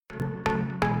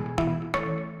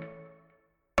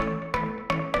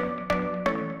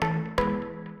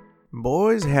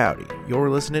Boys, howdy. You're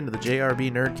listening to the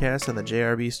JRB Nerdcast on the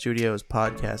JRB Studios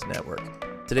podcast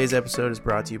network. Today's episode is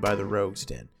brought to you by The Rogues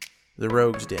Den. The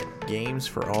Rogues Den, games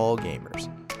for all gamers.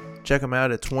 Check them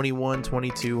out at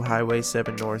 2122 Highway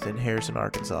 7 North in Harrison,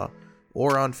 Arkansas,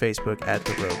 or on Facebook at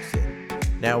The Rogues Den.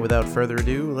 Now, without further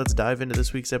ado, let's dive into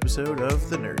this week's episode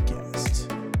of the Nerdcast.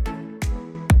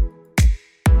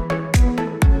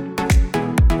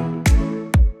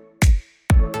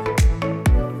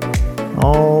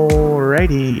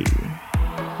 Alrighty.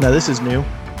 Now this is new.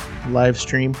 Live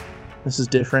stream. This is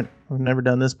different. I've never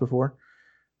done this before.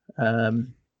 But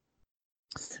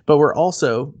we're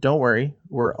also, don't worry,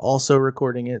 we're also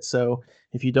recording it. So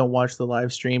if you don't watch the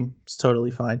live stream, it's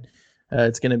totally fine.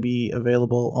 It's going to be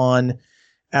available on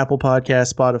Apple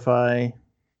Podcasts, Spotify.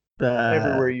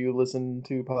 Everywhere you listen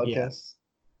to podcasts.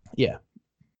 Yeah.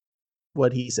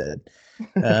 What he said.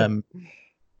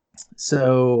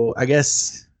 So I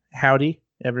guess... Howdy,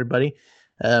 everybody.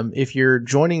 If you're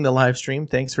joining the live stream,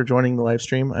 thanks for joining the live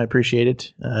stream. I appreciate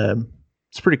it.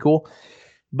 It's pretty cool.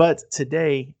 But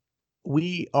today,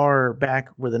 we are back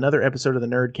with another episode of the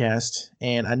Nerdcast.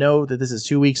 And I know that this is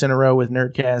 2 weeks in a row with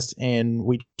Nerdcast, and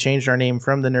we changed our name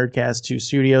from the Nerdcast to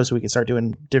Studio so we can start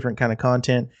doing different kind of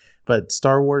content. But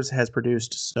Star Wars has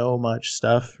produced so much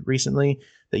stuff recently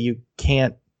that you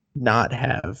can't not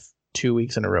have 2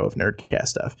 weeks in a row of Nerdcast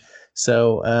stuff.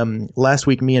 So last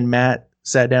week, me and Matt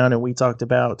sat down and we talked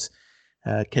about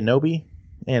Kenobi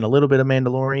and a little bit of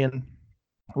Mandalorian,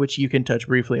 which you can touch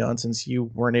briefly on since you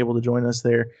weren't able to join us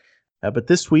there. But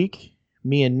this week,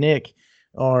 me and Nick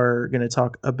are going to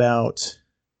talk about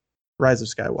Rise of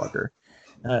Skywalker,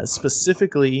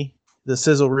 specifically the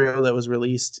Sizzle reel that was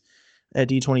released at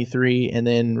D23 and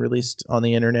then released on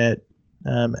the internet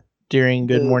during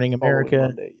Good Morning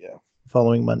America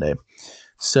following Monday.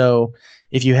 So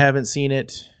if you haven't seen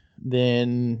it,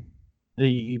 then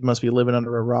you must be living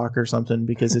under a rock or something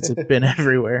because it's been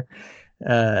everywhere.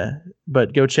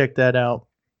 But go check that out.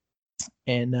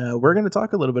 And we're going to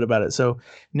talk a little bit about it. So,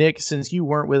 Nick, since you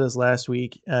weren't with us last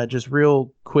week, just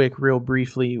real quick, real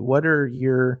briefly, what are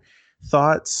your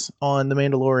thoughts on The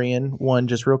Mandalorian? One,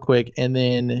 just real quick. And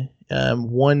then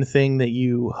one thing that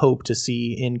you hope to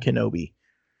see in Kenobi.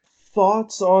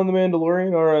 Thoughts on The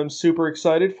Mandalorian are I'm super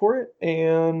excited for it,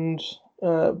 and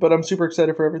but I'm super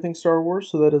excited for everything Star Wars,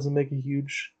 so that doesn't make a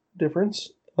huge difference.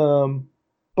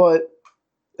 But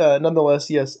nonetheless,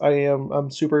 yes,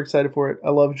 I'm super excited for it.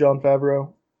 I love Jon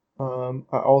Favreau.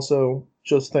 I also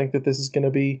just think that this is going to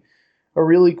be a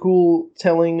really cool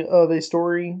telling of a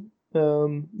story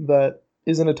that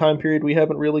is in a time period we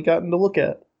haven't really gotten to look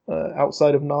at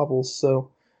outside of novels.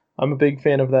 So I'm a big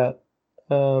fan of that.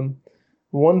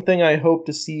 One thing I hope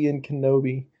to see in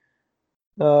Kenobi,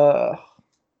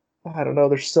 I don't know.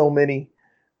 There's so many.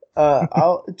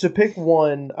 To pick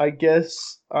one, I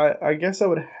guess I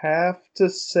would have to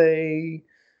say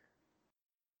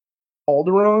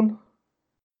Alderaan,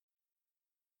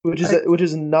 which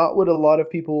is not what a lot of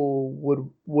people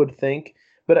would think.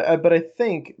 But I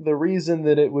think the reason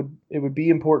that it would be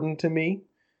important to me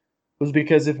was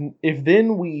because if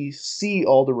then we see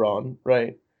Alderaan,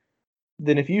 right?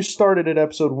 Then if you started at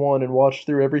episode 1 and watched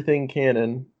through everything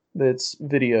canon that's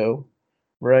video,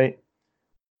 right,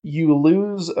 you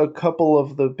lose a couple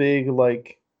of the big,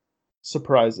 like,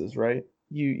 surprises, right?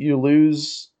 You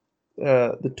lose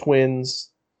the twins,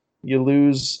 you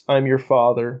lose I'm Your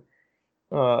Father,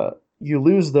 you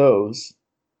lose those,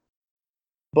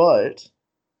 but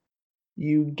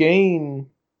you gain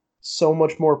so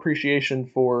much more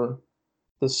appreciation for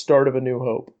the start of A New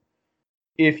Hope.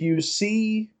 If you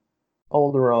see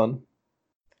Alderaan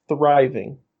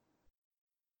thriving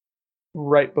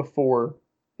right before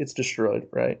it's destroyed,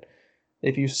 right?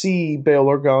 If you see Bail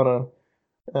Organa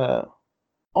on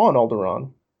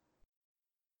Alderaan,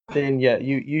 then yeah,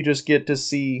 you just get to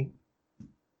see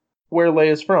where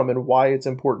Leia's from and why it's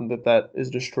important that is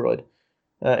destroyed,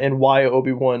 and why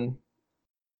Obi-Wan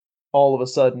all of a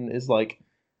sudden is like,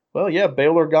 well, yeah,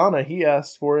 Bail Organa, he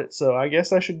asked for it, so I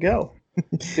guess I should go.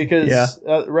 Because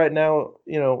right now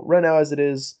as it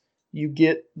is, you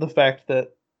get the fact that,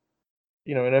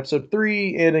 in episode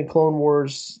 3 and in Clone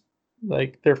Wars,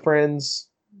 like, they're friends.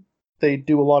 They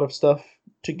do a lot of stuff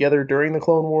together during the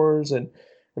Clone Wars, and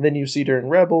then you see during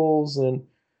Rebels, and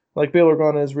like Bail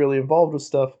Organa is really involved with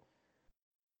stuff.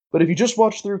 But if you just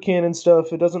watch through canon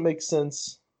stuff, it doesn't make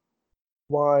sense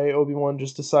why Obi-Wan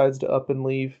just decides to up and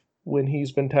leave when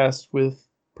he's been tasked with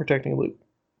protecting Luke.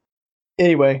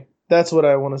 Anyway, that's what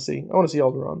I want to see. I want to see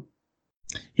Alderaan.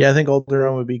 Yeah, I think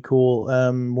Alderaan would be cool.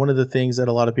 One of the things that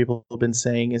a lot of people have been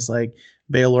saying is like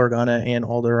Bail Organa and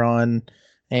Alderaan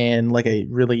and like a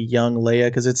really young Leia,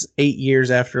 because it's 8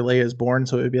 years after Leia's born,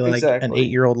 so it would be like an Exactly.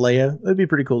 8-year-old Leia. It'd be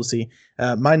pretty cool to see.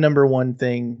 My number one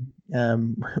thing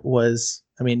was,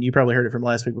 I mean, you probably heard it from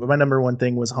last week, but my number one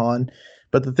thing was Han.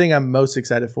 But the thing I'm most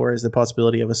excited for is the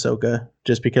possibility of Ahsoka,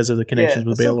 just because of the Yeah, connections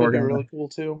with Bail Ahsoka would be Organa. really cool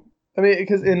too. I mean,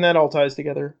 because and that all ties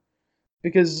together.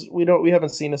 Because we haven't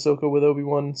seen Ahsoka with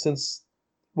Obi-Wan since,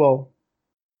 well,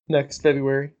 next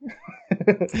February.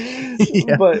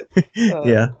 Yeah, but uh,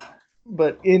 yeah,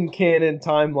 but in canon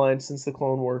timeline since the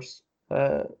Clone Wars,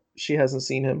 she hasn't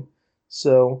seen him.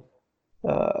 So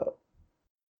uh,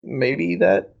 maybe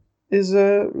that'd be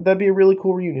a really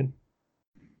cool reunion.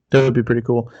 that would be pretty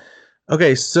cool.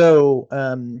 Okay, so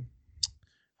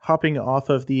hopping off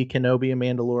of the Kenobi and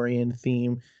Mandalorian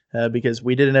theme, because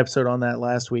we did an episode on that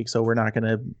last week, so we're not going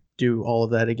to do all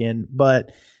of that again.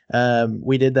 But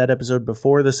we did that episode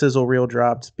before the Sizzle reel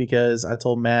dropped because I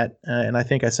told Matt, and I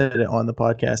think I said it on the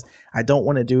podcast, I don't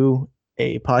want to do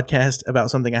a podcast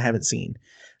about something I haven't seen.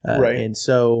 Right. And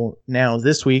so now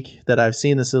this week that I've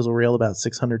seen the Sizzle reel about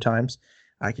 600 times,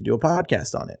 I can do a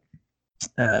podcast on it.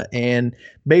 And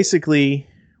basically,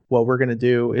 what we're going to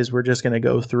do is we're just going to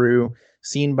go through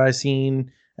scene by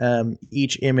scene,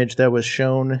 each image that was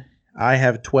shown. I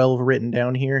have 12 written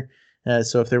down here.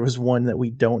 So if there was one that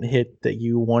we don't hit that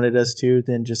you wanted us to,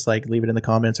 then just like leave it in the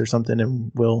comments or something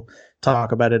and we'll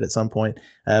talk about it at some point.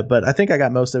 But I think I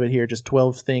got most of it here, just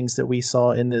 12 things that we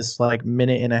saw in this like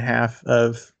minute and a half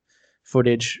of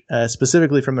footage,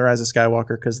 specifically from The Rise of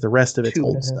Skywalker, because the rest of it's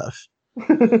old stuff.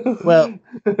 Well,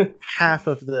 half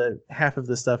of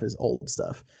the stuff is old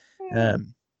stuff.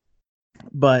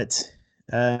 But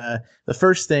the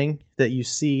first thing that you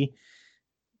see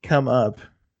come up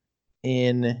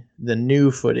in the new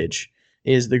footage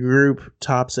is the group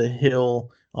tops a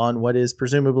hill on what is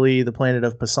presumably the planet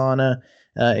of Pisana,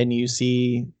 and you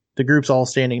see the groups all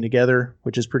standing together,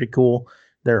 which is pretty cool.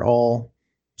 They're all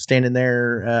standing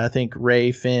there. I think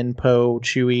Rey, Finn, Poe,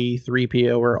 Chewie,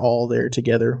 3PO are all there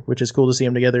together, which is cool to see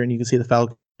them together. And you can see the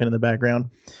Falcon in the background.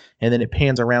 And then it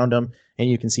pans around them, and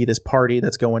you can see this party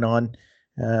that's going on.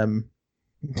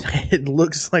 It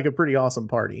looks like a pretty awesome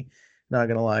party. Not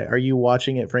gonna lie. Are you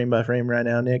watching it frame by frame right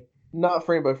now, Nick? Not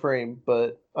frame by frame,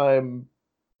 but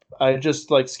I just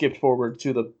like skipped forward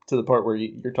to the part where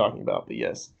you're talking about. But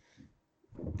yes,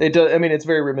 it does. I mean, it's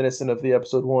very reminiscent of the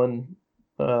episode one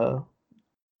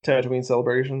Tatooine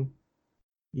celebration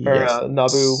or Yes.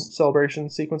 Naboo celebration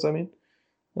sequence. I mean,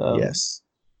 Yes.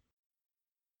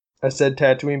 I said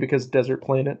Tatooine because desert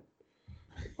planet.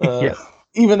 Yeah.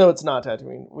 Even though it's not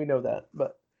Tatooine, we know that.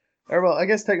 But or well, I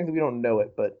guess technically we don't know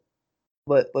it, but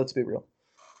let's be real.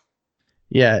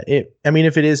 Yeah. I mean,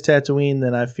 if it is Tatooine,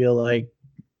 then I feel like,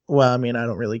 well, I mean, I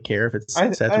don't really care if it's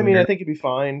Tatooine. I mean, or I think it'd be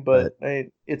fine, but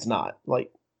it's not.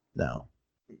 Like, no.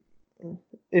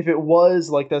 if it was,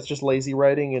 like, that's just lazy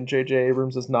writing, and J.J.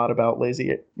 Abrams is not about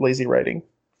lazy writing.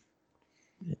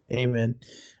 Amen.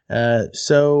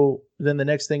 So then the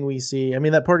next thing we see, I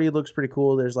mean, that party looks pretty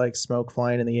cool. There's like smoke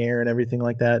flying in the air and everything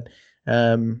like that,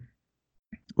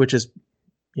 which is,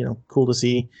 cool to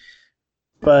see.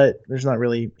 But there's not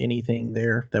really anything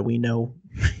there that we know,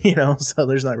 so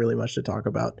there's not really much to talk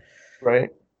about.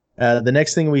 Right. The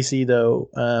next thing we see, though,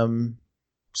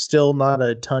 still not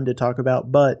a ton to talk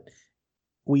about, but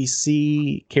we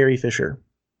see Carrie Fisher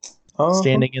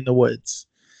standing in the woods,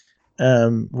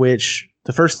 which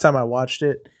the first time I watched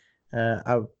it,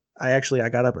 I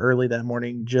got up early that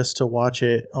morning just to watch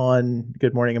it on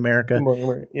Good Morning America. Good Morning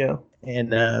America, yeah.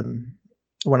 And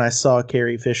when I saw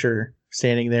Carrie Fisher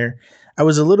standing there, I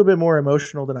was a little bit more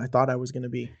emotional than I thought I was going to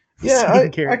be. Yeah, I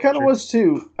kind of was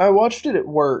too. I watched it at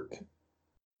work,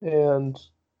 and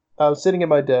I was sitting at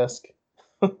my desk,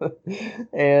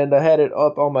 and I had it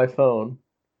up on my phone,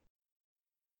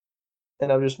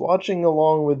 and I'm just watching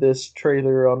along with this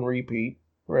trailer on repeat,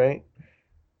 right?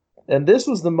 And this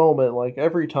was the moment, like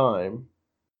every time,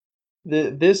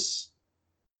 this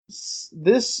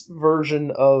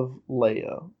version of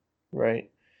Leia,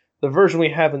 right? The version we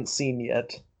haven't seen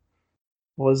yet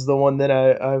was the one that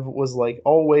I was like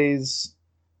always,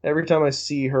 every time I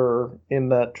see her in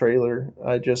that trailer,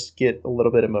 I just get a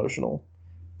little bit emotional.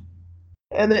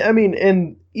 And I mean,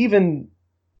 and even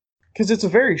because it's a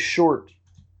very short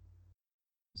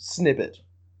snippet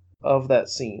of that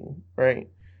scene, right?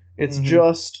 It's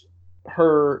just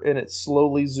her, and it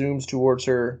slowly zooms towards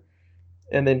her,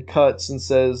 and then cuts and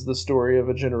says the story of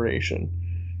a generation,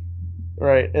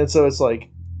 right? And so it's like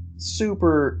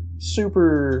super,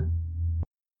 super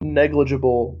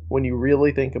negligible when you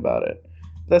really think about it.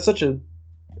 That's such an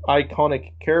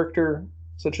iconic character,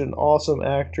 such an awesome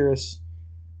actress,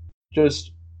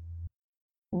 just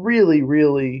really,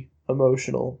 really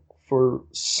emotional for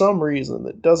some reason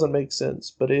that doesn't make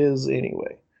sense, but is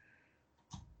anyway.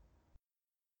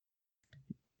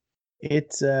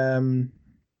 It's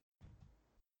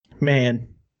man,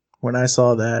 when I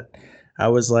saw that, I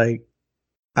was like,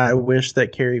 I wish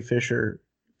that Carrie Fisher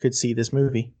could see this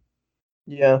movie.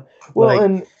 Yeah. Well, Like,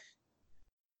 and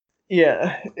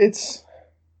yeah,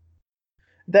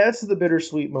 that's the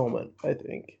bittersweet moment, I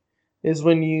think, is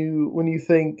when you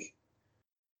think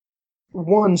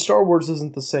one, Star Wars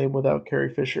isn't the same without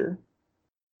Carrie Fisher.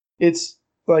 It's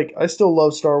like I still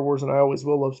love Star Wars and I always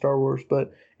will love Star Wars,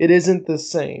 but it isn't the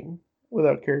same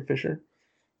without Carrie Fisher.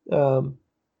 Um,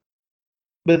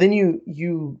 but then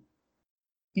you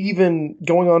even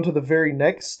going on to the very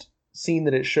next scene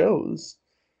that it shows,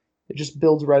 it just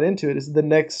builds right into it. Is the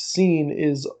next scene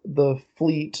is the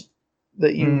fleet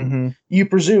that mm-hmm. you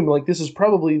presume like this is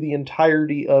probably the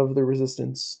entirety of the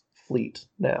Resistance fleet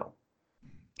now.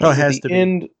 Oh, it Because has to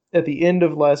be. at the end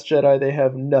of Last Jedi they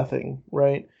have nothing,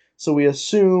 right? So we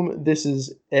assume this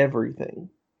is everything.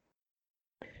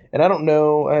 And I don't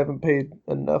know, I haven't paid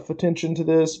enough attention to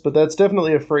this, but that's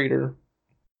definitely a freighter.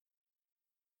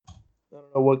 I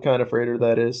don't know what kind of freighter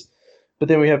that is. But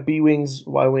then we have B wings,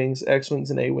 Y wings, X wings,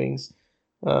 and A wings.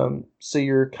 So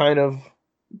you're kind of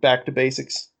back to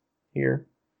basics here,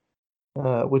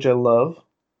 which I love.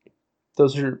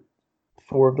 Those are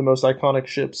four of the most iconic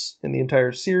ships in the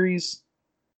entire series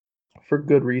for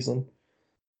good reason.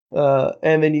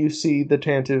 And then you see the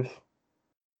Tantive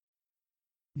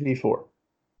V4.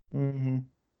 Mm-hmm.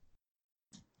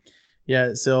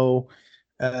 Yeah, so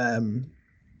um,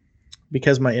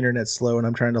 because my internet's slow and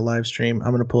I'm trying to live stream,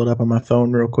 I'm gonna pull it up on my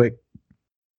phone real quick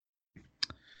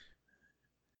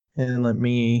and let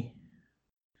me.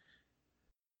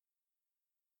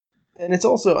 And it's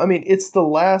also, I mean, it's the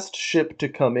last ship to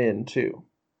come in, too.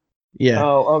 Yeah,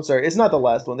 Oh, I'm sorry. It's not the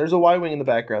last one. There's a Y Wing in the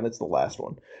background. That's the last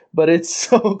one. But it's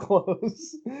so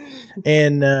close.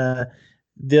 and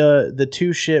the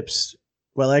two ships.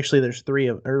 Well, actually, there's three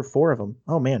of or four of them.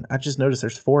 Oh man, I just noticed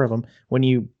there's four of them. When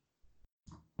you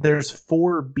there's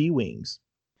four B wings.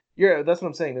 Yeah, that's what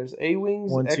I'm saying. There's A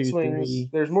Wings, One, X two, Wings. three,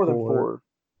 There's more than four. four.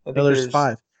 I No, think there's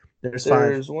five. There's five.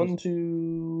 there's one,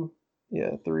 two,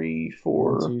 yeah, three, One,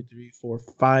 four. two, three, four,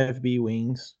 five B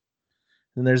wings.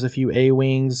 Then there's a few A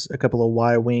wings, a couple of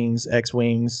Y wings, X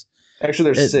wings. Actually,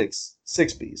 there's It. six.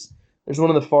 Six Bs. There's one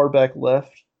in the far back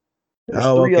left. There's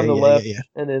Oh, three on okay. the Yeah, yeah, yeah. left,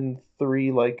 and then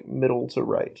three like middle to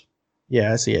right.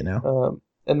 Yeah, I see it now.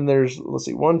 And then there's, let's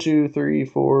see, one, two, three,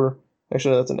 four.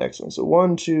 Actually, that's an X wing. So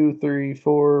one, two, three,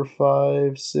 four,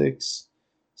 five, six,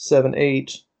 seven,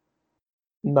 eight,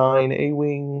 nine A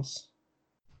wings.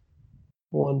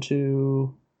 One,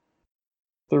 two,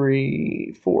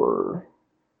 three, four,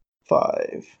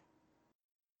 five.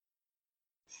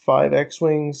 Five X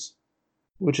wings,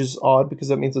 which is odd because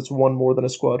that means it's one more than a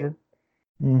squadron.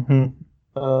 Mm-hmm.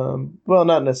 Well,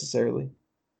 not necessarily.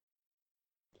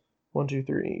 One, two,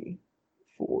 three,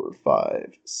 four,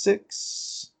 five,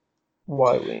 six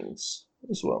Y wings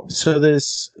as well. So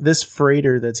this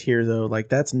freighter that's here though, like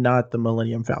that's not the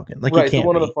Millennium Falcon. Like it Right, the can't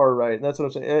one on the be. far right. And that's what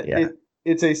I'm saying. Yeah.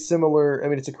 It's a similar. I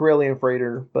mean, it's a Corellian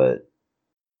freighter, but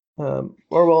or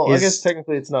well, I guess Is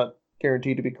technically it's not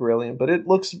guaranteed to be Corellian, but it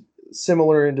looks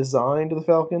similar in design to the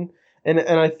Falcon, and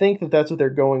I think that that's what they're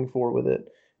going for with it.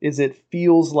 Is it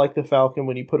feels like the Falcon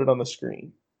when you put it on the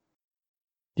screen.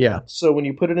 yeah. So when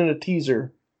you put it in a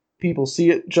teaser, people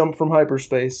see it jump from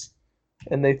hyperspace,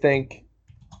 and they think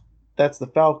that's the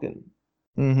Falcon,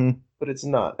 Mm-hmm. but it's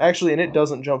not actually, and it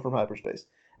doesn't jump from hyperspace.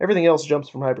 Everything else jumps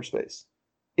from hyperspace.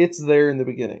 It's there in the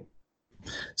beginning.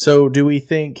 So do we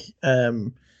think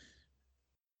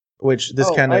which this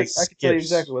Oh, kind of I can tell you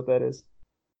exactly skips. what that is.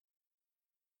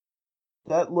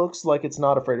 That looks like it's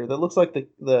not a freighter. That looks like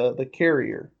the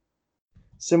carrier,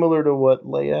 similar to what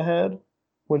Leia had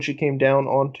when she came down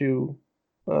onto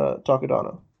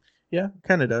Takadana. Yeah,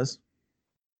 kind of does.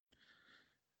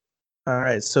 All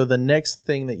right. So the next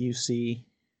thing that you see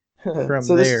from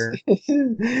So there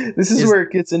this is is where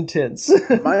it gets intense.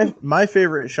 my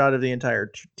favorite shot of the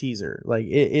entire teaser. Like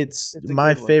it's It's a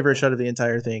my good one. favorite Yeah. shot of the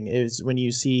entire thing is when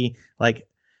you see like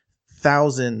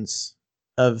thousands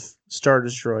of star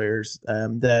destroyers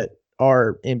that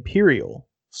are Imperial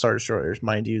star destroyers,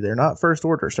 mind you. They're not First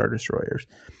Order star destroyers,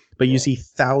 but you Yeah. see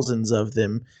thousands of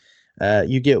them.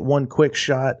 You get one quick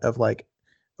shot of like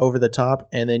over the top,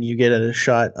 and then you get a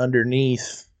shot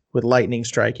underneath with lightning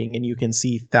striking, and you can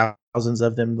see thousands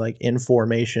of them like in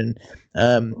formation.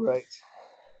 Right.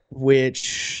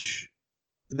 Which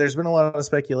there's been a lot of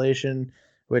speculation,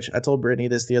 which I told Brittany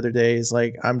this the other day, is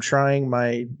like I'm trying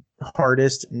my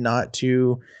hardest not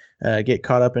to get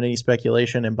caught up in any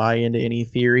speculation and buy into any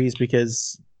theories,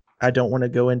 because I don't want to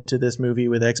go into this movie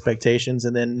with expectations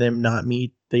and then them not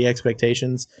meet the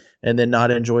expectations and then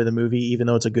not enjoy the movie, even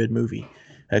though it's a good movie.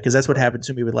 Because that's what happened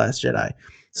to me with Last Jedi.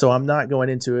 So I'm not going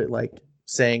into it like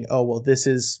saying, oh, well, this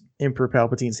is Emperor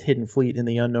Palpatine's hidden fleet in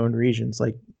the unknown regions.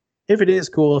 Like, if it is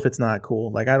cool, if it's not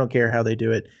cool, like, I don't care how they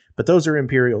do it. But those are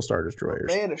Imperial Star Destroyers.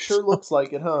 Man, it sure looks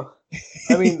like it, huh?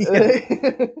 I mean,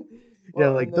 yeah,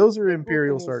 well, like, and those are the cool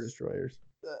Imperial thing Star is, Destroyers.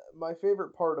 my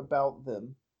favorite part about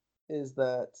them is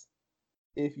that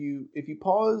if you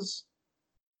pause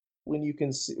when you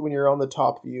can see, when you're on the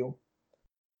top view,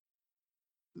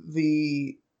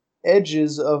 the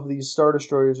edges of these Star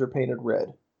Destroyers are painted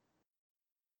red.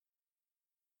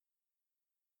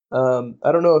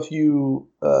 I don't know if you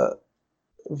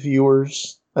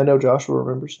viewers, I know Joshua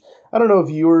remembers. I don't know,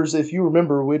 viewers, if you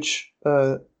remember which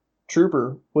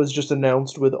trooper was just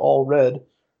announced with all red,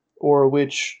 or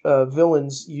which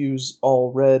villains use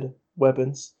all red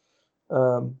weapons,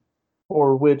 um,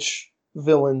 or which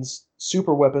villains'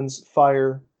 super weapons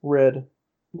fire red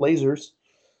lasers.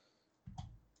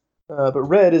 But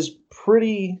red is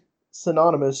pretty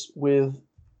synonymous with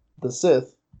the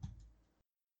Sith.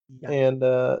 Yeah.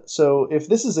 And so if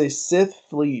this is a Sith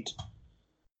fleet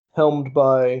helmed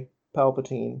by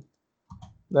Palpatine,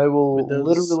 I will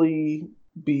literally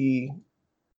be...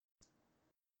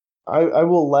 I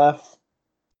will laugh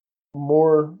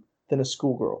more than a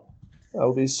schoolgirl. I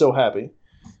will be so happy.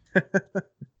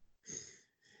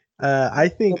 I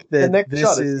think the that next this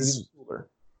shot is even cooler.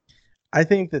 I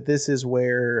think that this is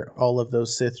where all of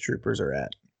those Sith troopers are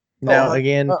at. Now,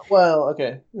 again, well,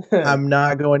 okay. I'm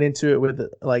not going into it with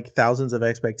like thousands of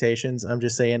expectations. I'm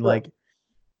just saying, like,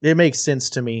 it makes sense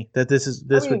to me that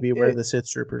this would be where the Sith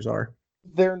troopers are.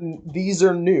 These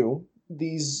are new.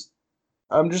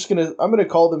 I'm gonna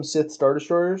call them Sith Star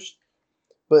Destroyers,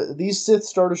 but these Sith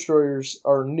Star Destroyers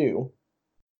are new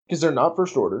because they're not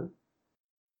First Order.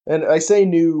 And I say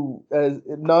new as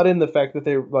not in the fact that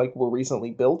they like were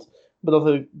recently built,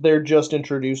 but they're just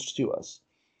introduced to us,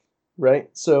 right?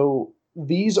 So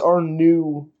these are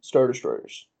new Star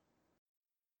Destroyers.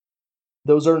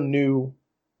 Those are new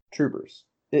troopers.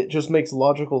 It just makes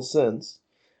logical sense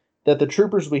that the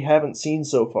troopers we haven't seen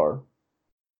so far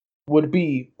would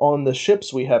be on the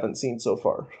ships we haven't seen so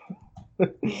far.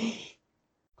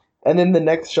 And then the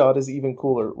next shot is even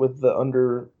cooler with the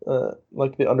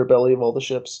like the underbelly of all the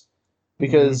ships,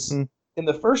 because in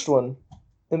the first one,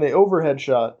 in the overhead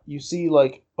shot, you see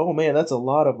like, oh man, that's a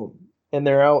lot of them, and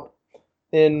they're out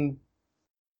in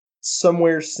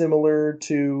somewhere similar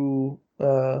to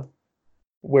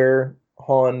where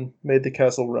Han made the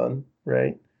Castle Run,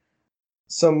 right?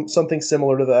 Something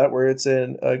similar to that, where it's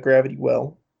in a gravity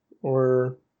well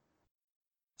or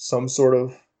some sort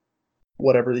of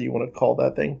whatever you want to call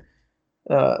that thing.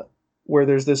 Where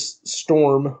there's this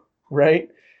storm, right?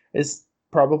 It's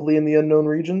probably in the unknown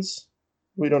regions.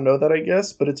 We don't know that, I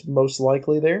guess, but it's most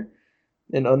likely there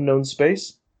in unknown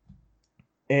space.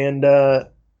 And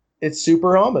it's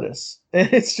super ominous.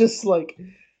 And it's just like,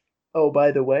 oh,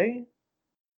 by the way,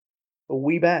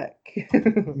 we back.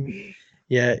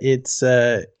 Yeah, it's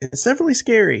definitely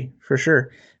scary for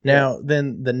sure. Now,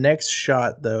 then the next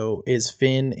shot though is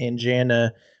Finn and Janna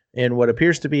in what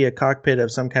appears to be a cockpit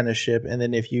of some kind of ship, and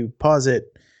then if you pause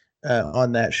it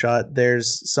on that shot,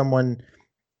 there's someone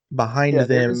behind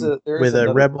them with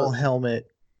a rebel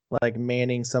helmet, like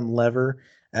manning some lever.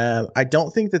 I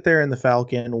don't think that they're in the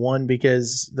Falcon. One,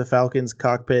 because the Falcon's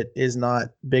cockpit is not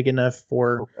big enough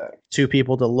for two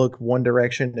people to look one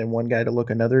direction and one guy to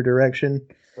look another direction.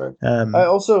 Right. I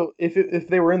also, if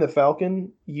they were in the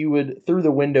Falcon, you would, through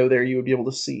the window there, you would be able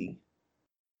to see.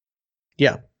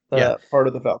 Part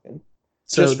of the Falcon,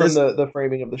 so just from the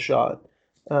framing of the shot.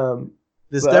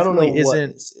 This definitely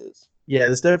isn't. This is. Yeah,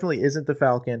 this definitely isn't the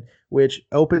Falcon, which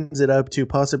opens it up to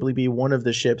possibly be one of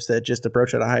the ships that just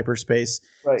approach out of hyperspace.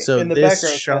 Right. So and the this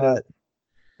background shot kind of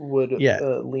would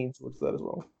lean towards that as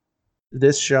well.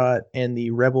 This shot and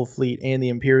the Rebel fleet and the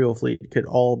Imperial fleet could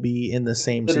all be in the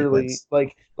same sequence.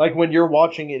 Like when you're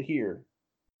watching it here,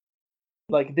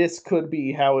 like this could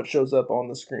be how it shows up on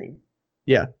the screen.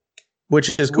 Yeah,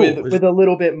 which is cool. With a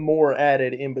little bit more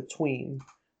added in between,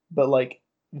 but like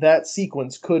that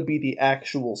sequence could be the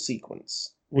actual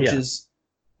sequence, which is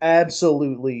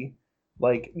absolutely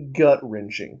like gut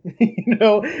wrenching. You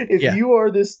know, if you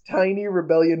are this tiny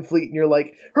rebellion fleet and you're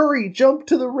like, hurry, jump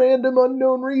to the random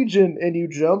unknown region, and you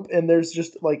jump and there's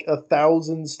just like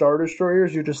 1,000 Star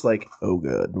Destroyers, you're just like, oh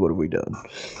god, what have we done?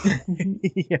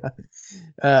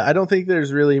 I don't think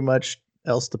there's really much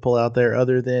else to pull out there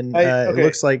other than it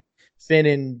looks like Finn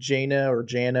and Jaina or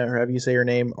Jana or however you say her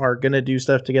name are gonna do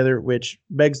stuff together, which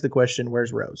begs the question: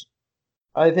 where's Rose?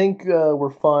 I think we're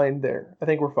fine there. I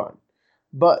think we're fine.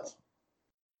 But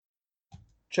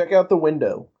check out the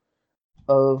window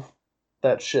of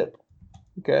that ship.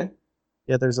 Okay?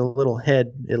 Yeah, there's a little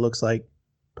head. It looks like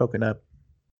poking up.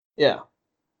 Yeah.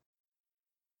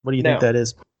 What do you think Now, that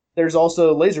is? there's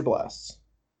also laser blasts.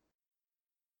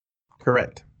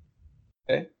 Correct.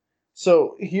 Okay?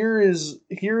 So here is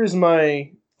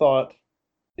my thought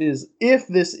is if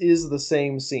this is the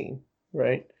same scene,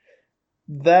 right?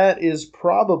 That is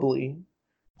probably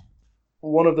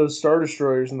one of those Star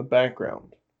Destroyers in the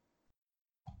background.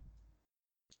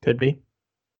 Could be.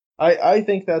 I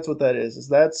think that's what that is. Is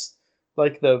that's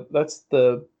like that's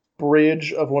the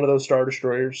bridge of one of those Star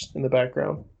Destroyers in the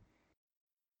background.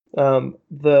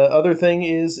 The other thing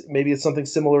is maybe it's something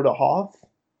similar to Hoth,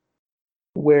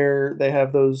 where they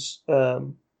have those I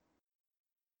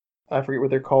forget what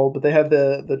they're called, but they have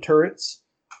the turrets.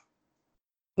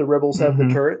 The rebels have the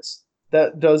Mm-hmm. turrets.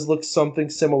 That does look something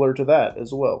similar to that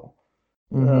as well,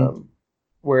 Mm-hmm.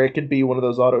 where it could be one of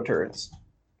those auto turrets.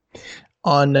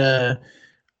 On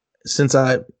since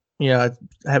I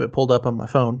have it pulled up on my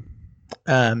phone,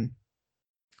 um,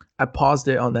 I paused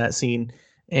it on that scene,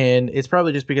 and it's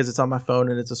probably just because it's on my phone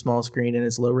and it's a small screen and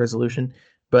it's low resolution.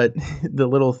 But the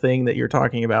little thing that you're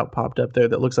talking about popped up there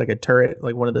that looks like a turret,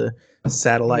 like one of the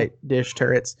satellite dish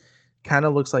turrets, kind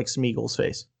of looks like Smeagol's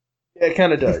face. Yeah, it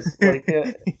kind of does. Like,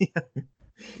 yeah, Yeah.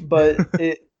 but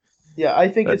yeah, I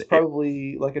think it's But it,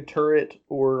 probably like a turret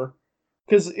or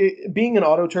because being an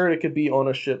auto turret, it could be on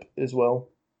a ship as well.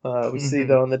 We see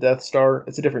that mhm. on the Death Star.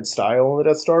 It's a different style on the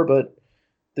Death Star, but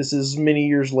this is many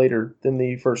years later than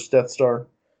the first Death Star,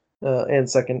 and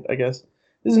second, I guess.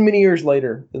 This is many years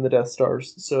later than the Death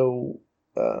Stars, so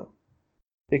uh,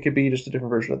 it could be just a different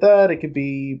version of that. It could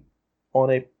be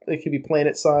it could be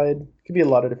planet side. It could be a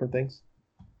lot of different things.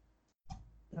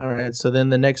 All right. So then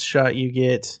the next shot you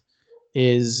get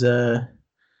is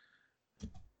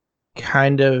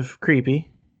kind of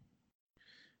creepy.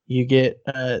 You get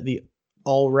the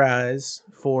all rise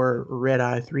for Red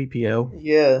Eye 3PO.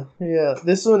 Yeah, yeah.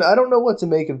 This one, I don't know what to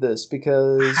make of this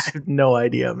I have no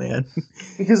idea, man.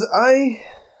 because I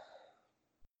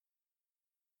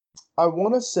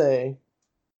want to say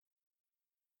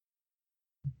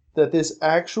that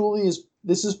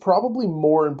this is probably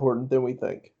more important than we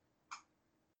think,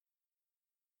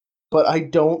 but I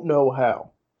don't know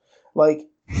how. Like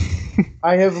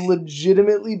I have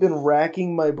legitimately been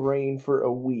racking my brain for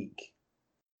a week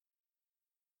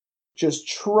just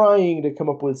trying to come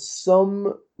up with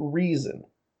some reason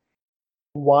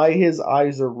why his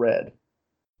eyes are red,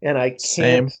 and I can't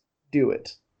Same. do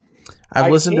it. I've I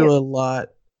listened to can't. a lot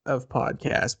of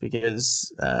podcasts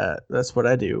because that's what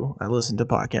I do. I listen to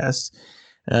podcasts.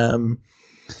 Um,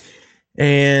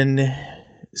 and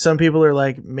some people are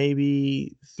like,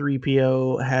 maybe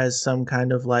 3PO has some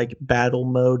kind of like battle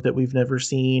mode that we've never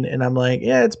seen. And I'm like,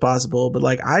 yeah, it's possible. But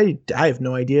like, I have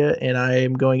no idea. And I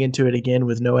am going into it again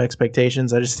with no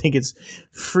expectations. I just think it's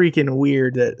freaking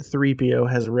weird that 3PO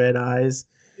has red eyes.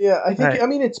 Yeah, I think. I, I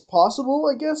mean, it's possible,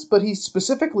 I guess, but he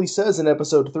specifically says in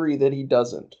episode 3 that he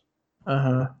doesn't.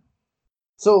 uh-huh.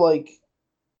 So, like,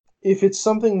 if it's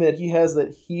something that he has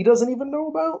that he doesn't even know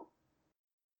about,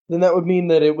 then that would mean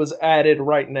that it was added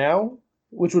right now,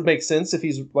 which would make sense if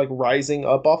he's like rising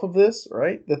up off of this,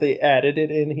 right? That they added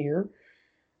it in here.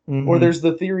 Or Mm-hmm. there's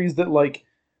the theories that like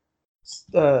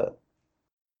uh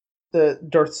that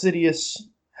Darth Sidious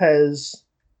has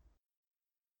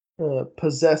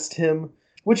possessed him,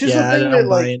 which is a Yeah, I thing don't that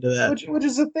buy like into that. which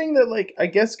is a thing that like I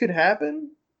guess could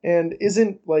happen and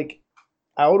isn't like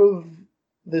out of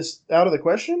out of the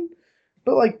question,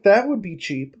 but like that would be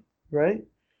cheap, right?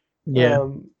 Yeah.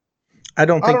 Um I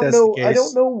don't I think don't that's the know. case. I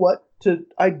don't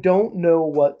know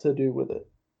what to do with it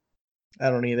I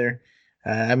don't either.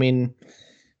 I mean,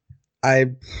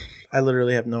 I I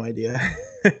literally have no idea.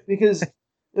 because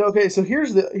okay. So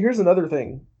here's another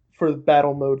thing for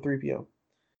battle mode 3PO.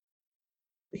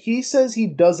 He says he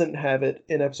doesn't have it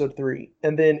in episode 3,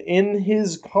 and then in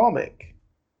his comic,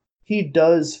 he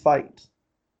does fight.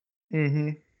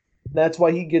 Mm-hmm. That's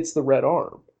why he gets the red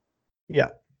arm Yeah.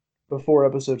 before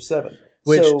episode 7.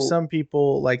 Which So some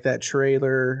people like that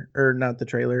trailer or not the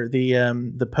trailer,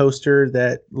 the poster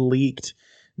that leaked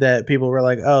that people were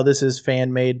like, "Oh, this is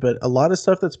fan made," but a lot of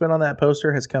stuff that's been on that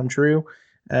poster has come true.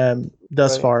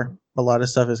 Thus right, far, a lot of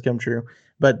stuff has come true.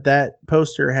 But that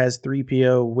poster has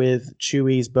 3PO with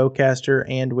Chewie's bowcaster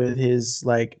and with his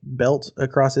like belt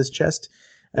across his chest.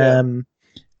 yeah, Um,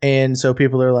 and so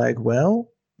people are like, well,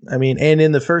 I mean, and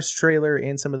in the first trailer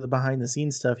and some of the behind the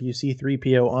scenes stuff, you see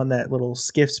 3PO on that little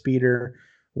skiff speeder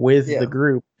with the Yeah.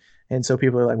 group. And so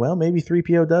people are like, well, maybe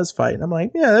 3PO does fight. And I'm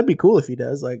like, yeah, that'd be cool if he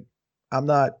does. Like, I'm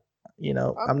not,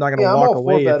 I'm not going to I'm walk all for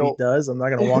away if he battle. does. I'm not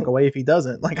going to walk away if he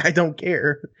doesn't. Like, I don't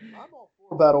care. I'm all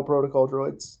for battle protocol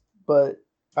droids, but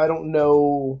I don't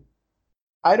know.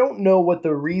 I don't know what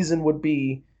the reason would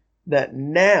be that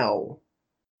now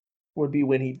would be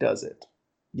when he does it.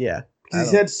 Yeah.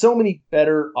 Because he's had so many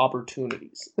better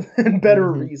opportunities and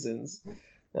better reasons.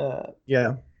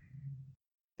 Yeah.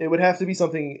 It would have to be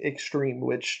something extreme,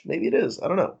 which maybe it is. I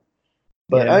don't know.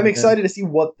 But Yeah. I'm excited to see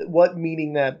what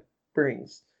meaning that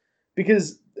brings.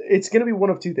 Because it's going to be one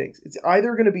of two things. It's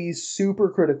either going to be super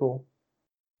critical,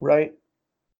 right?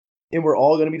 And we're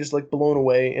all going to be just like blown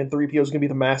away, and 3PO is going to be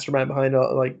the mastermind behind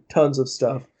like tons of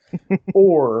stuff.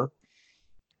 Or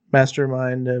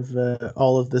mastermind of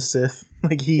all of the Sith.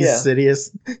 Like he's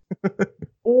Sidious.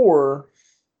 Or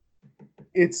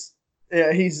it's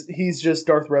he's just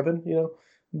Darth Revan,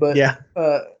 But yeah.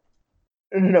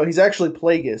 No, he's actually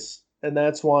Plagueis, and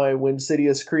that's why when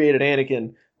Sidious created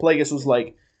Anakin, Plagueis was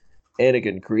like,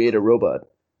 "Anakin, create a robot,"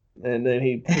 and then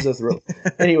he possessed the robot.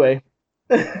 Anyway,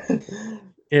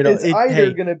 it's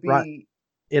either gonna be.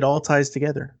 It all ties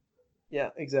together.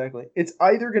 Yeah, exactly. It's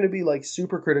either gonna be like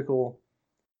super critical,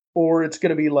 or it's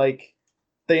gonna be like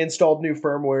they installed new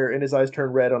firmware and his eyes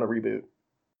turned red on a reboot.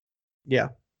 Yeah.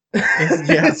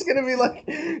 It's gonna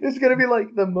be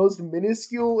like the most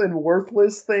minuscule and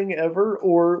worthless thing ever,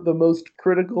 or the most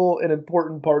critical and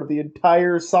important part of the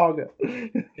entire saga.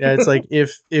 Yeah, it's like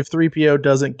if 3PO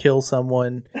doesn't kill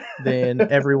someone, then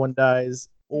everyone dies,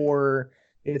 or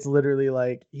it's literally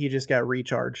like he just got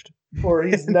recharged, or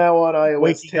he's now on iOS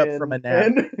waking 10 up from a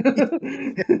nap.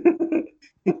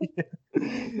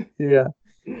 Yeah.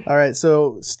 All right.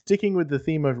 So sticking with the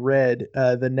theme of red,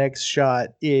 the next shot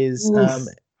is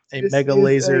a mega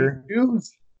laser.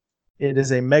 It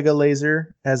is a mega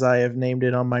laser, as I have named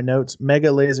it on my notes.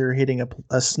 Mega laser hitting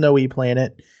a snowy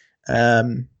planet.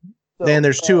 Then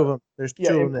there's two of them. There's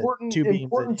two of them. Two beams.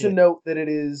 Important to note that it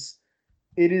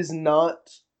is not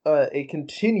a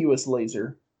continuous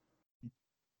laser,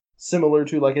 similar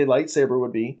to like a lightsaber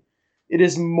would be. It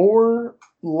is more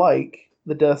like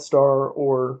the Death Star,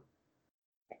 or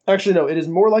actually no, it is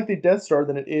more like the Death Star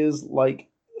than it is like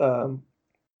the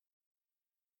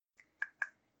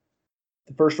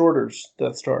First Order's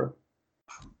Death Star.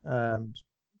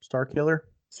 Star Killer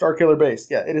base.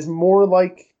 Yeah, it is more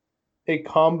like a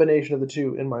combination of the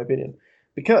two, in my opinion,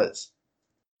 because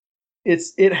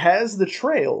it has the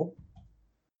trail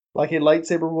like a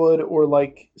lightsaber would, or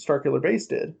like Starkiller Base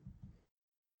did.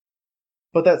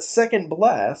 But that second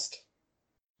blast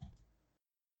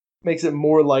makes it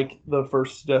more like the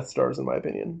first Death Stars, in my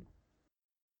opinion.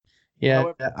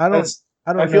 Yeah, however,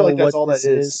 I feel like that's all that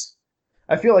is.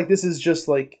 I feel like this is just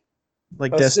like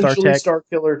Death Star tech.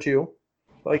 Starkiller 2.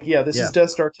 Like, this is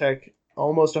Death Star tech,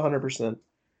 almost 100%.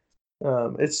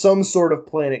 It's some sort of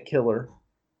planet killer.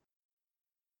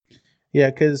 Yeah,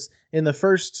 because in the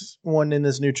first one in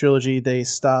this new trilogy, they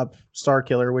stop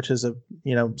Starkiller, which is a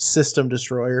system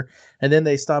destroyer, and then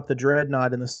they stop the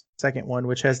Dreadnought in the second one,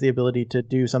 which has the ability to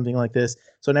do something like this.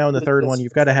 So now in the third one,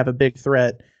 you've got to have a big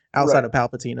threat outside of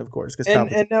Palpatine, of course.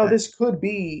 And now this could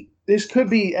be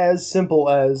as simple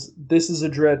as this is a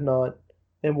Dreadnought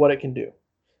and what it can do,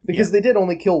 because they did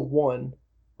only kill one,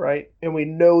 right? And we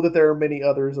know that there are many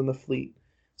others in the fleet,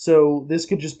 so this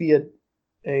could just be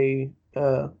a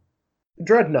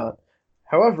Dreadnought.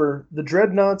 However, the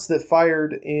Dreadnoughts that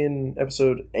fired in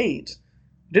Episode 8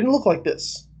 didn't look like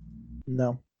this.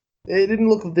 No. It didn't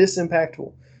look this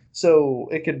impactful. So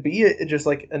it could be just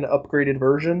like an upgraded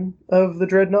version of the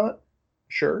Dreadnought,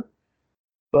 sure.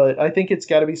 But I think it's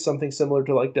got to be something similar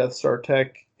to like Death Star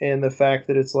tech, and the fact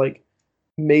that it's like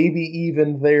maybe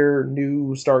even their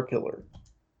new Starkiller,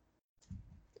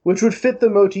 which would fit the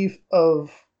motif of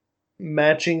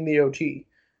matching the OT.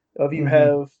 Of you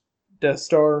have Death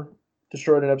Star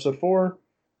destroyed in Episode 4,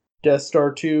 Death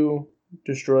Star 2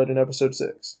 destroyed in Episode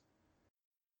 6.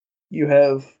 You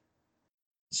have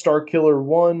Starkiller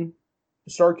 1,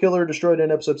 Starkiller destroyed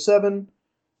in Episode 7,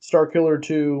 Starkiller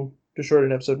 2 destroyed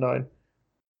in Episode 9.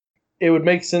 It would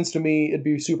make sense to me. It'd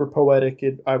be super poetic.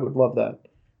 I would love that.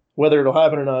 Whether it'll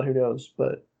happen or not, who knows?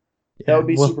 But that would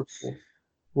be super cool.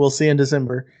 We'll see in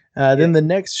December. Then the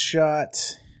next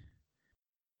shot...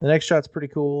 The next shot's pretty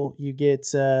cool. You get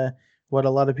what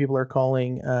a lot of people are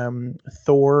calling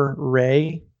Thor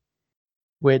Ray,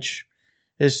 which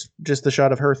is just the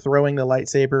shot of her throwing the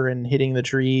lightsaber and hitting the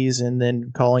trees and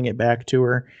then calling it back to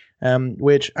her,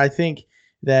 which I think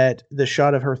that the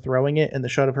shot of her throwing it and the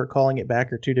shot of her calling it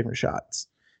back are two different shots.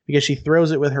 because she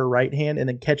throws it with her right hand and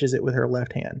then catches it with her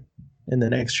left hand in the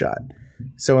next shot.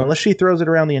 So unless she throws it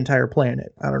around the entire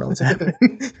planet, I don't know what's happening.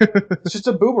 It's just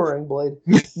a boomerang blade.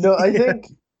 No, I think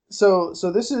so.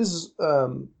 So this is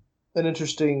an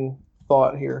interesting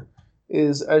thought here.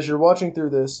 Is as you're watching through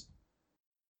this,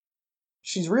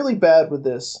 she's really bad with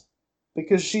this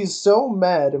because she's so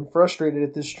mad and frustrated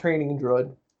at this training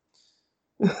droid.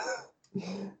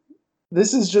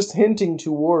 This is just hinting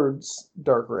towards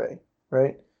Dark Ray,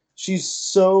 right? She's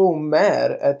so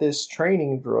mad at this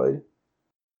training droid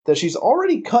that she's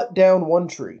already cut down one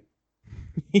tree.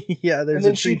 Yeah, there's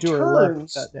a tree to her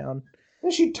left cut down.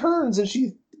 Then she turns and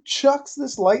she chucks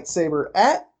this lightsaber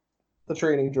at the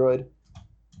training droid.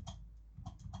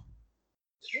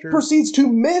 Proceeds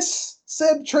to miss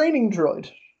said training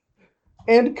droid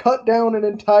and cut down an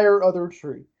entire other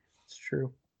tree. It's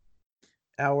true.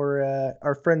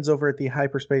 Our friends over at the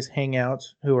Hyperspace Hangout,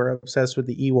 who are obsessed with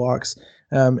the Ewoks,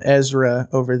 Ezra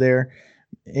over there,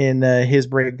 in his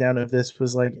breakdown of this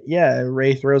was like, yeah,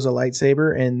 Rey throws a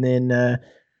lightsaber, and then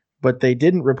what they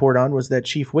didn't report on was that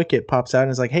Chief Wicket pops out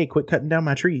and is like, hey, quit cutting down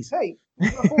my trees. Hey,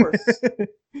 of course.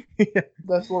 Yeah.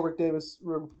 That's Warwick Davis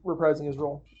reprising his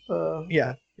role.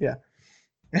 Yeah.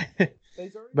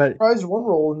 He's already reprised one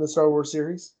role in the Star Wars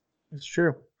series. It's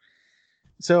true.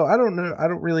 So I don't know. I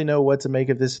don't really know what to make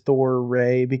of this Thor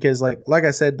Rey because, like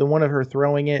I said, the one of her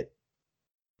throwing it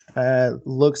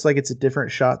looks like it's a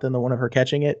different shot than the one of her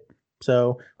catching it.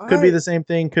 So could be the same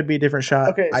thing. Could be a different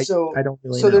shot. Okay, I don't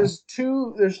really know. So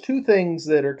there's two things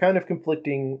that are kind of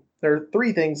conflicting. There are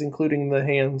three things, including the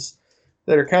hands,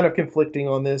 that are kind of conflicting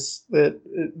on this.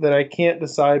 That I can't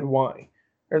decide why,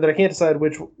 or that I can't decide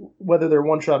whether they're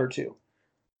one shot or two.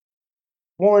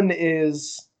 One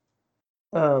is,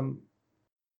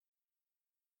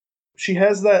 she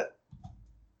has that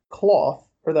cloth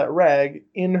or that rag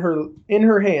in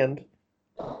her hand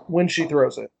when she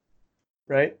throws it,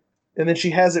 right? And then she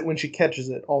has it when she catches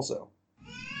it also.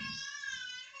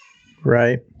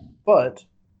 Right. But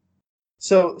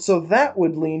so that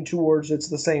would lean towards it's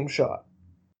the same shot.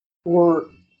 Or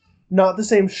not the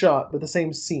same shot, but the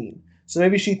same scene. So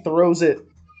maybe she throws it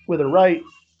with her right,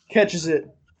 catches it,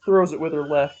 throws it with her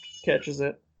left, catches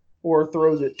it, or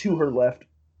throws it to her left,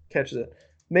 catches it.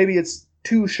 Maybe it's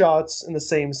two shots in the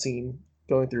same scene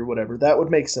going through, whatever. That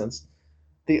would make sense.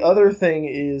 The other thing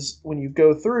is when you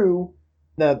go through,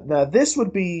 now this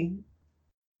would be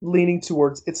leaning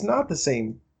towards it's not the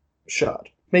same shot.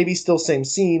 Maybe still same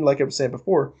scene, like I was saying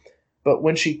before. But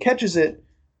when she catches it,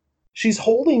 she's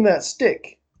holding that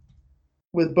stick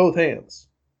with both hands.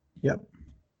 Yep.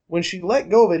 When she let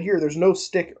go of it here, there's no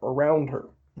stick around her.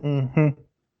 Mm-hmm.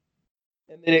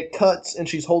 And then it cuts, and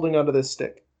she's holding onto this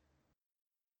stick.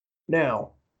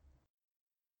 Now,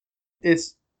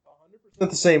 it's 100%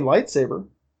 the same lightsaber.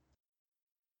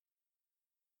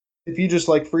 If you just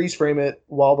like freeze frame it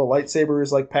while the lightsaber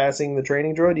is like passing the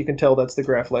training droid, you can tell that's the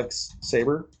Graflex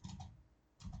saber.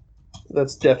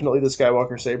 That's definitely the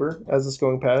Skywalker saber as it's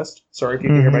going past. Sorry if you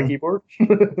can hear my keyboard.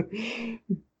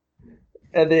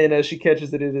 And then as she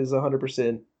catches it, it is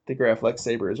 100% the Graflex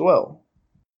saber as well.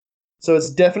 So it's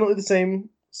definitely the same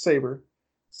saber.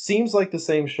 Seems like the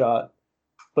same shot,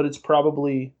 but it's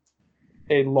probably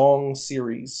a long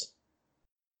series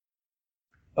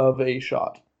of a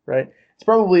shot, right? It's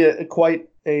probably quite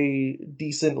a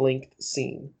decent length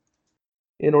scene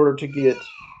in order to get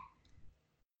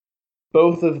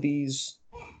both of these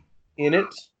in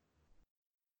it.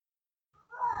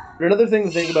 But another thing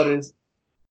to think about is,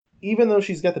 even though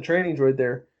she's got the training droid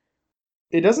there,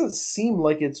 it doesn't seem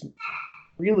like it's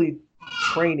really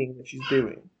training that she's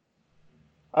doing.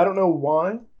 I don't know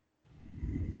why.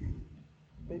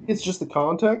 Maybe it's just the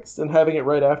context and having it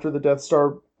right after the Death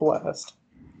Star blast,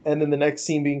 and then the next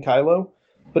scene being Kylo.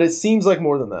 But it seems like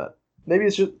more than that. Maybe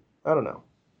it's just, I don't know.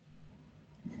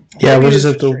 Yeah, we'll just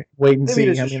have to wait and see.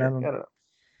 I mean, I don't know.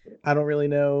 I don't really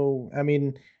know. I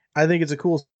mean, I think it's a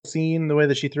cool scene, the way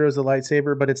that she throws the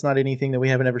lightsaber, but it's not anything that we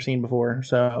haven't ever seen before.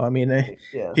 So, I mean,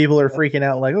 people are freaking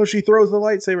out like, oh, she throws the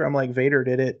lightsaber. I'm like, Vader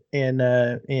did it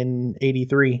in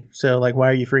 83. So, like, why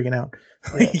are you freaking out?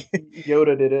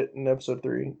 Yoda did it in episode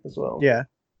 3 as well. Yeah.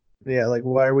 Yeah, like,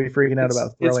 why are we freaking out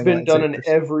about throwing lightsabers? It's been done in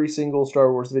every single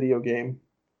Star Wars video game.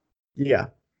 Yeah.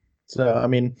 So, I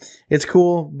mean, it's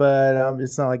cool, but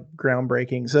it's not like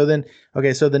groundbreaking. So then,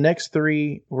 okay, so the next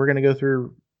 3 we're going to go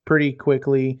through pretty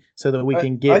quickly so that we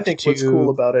can get to... I think what's cool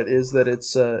about it is that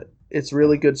it's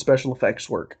really good special effects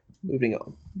work. Moving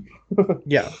on.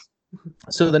 Yeah.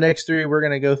 So the next 3 we're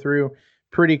going to go through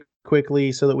pretty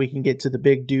quickly so that we can get to the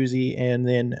big doozy and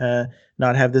then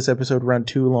not have this episode run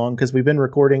too long because we've been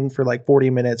recording for like 40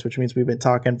 minutes, which means we've been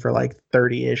talking for like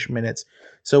 30-ish minutes.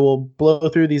 So we'll blow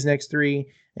through these next three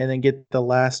and then get the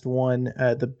last one,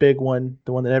 the big one,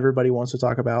 the one that everybody wants to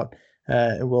talk about.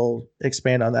 And we'll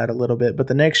expand on that a little bit. But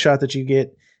the next shot that you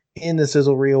get in the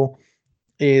sizzle reel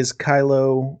is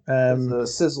Kylo. It's the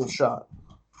sizzle shot.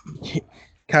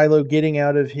 Kylo getting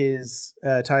out of his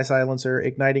TIE silencer,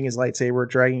 igniting his lightsaber,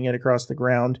 dragging it across the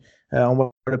ground on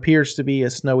what appears to be a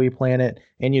snowy planet,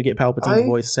 and you get Palpatine's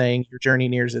voice saying, "Your journey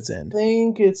nears its end." I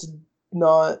think it's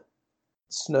not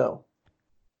snow.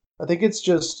 I think it's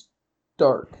just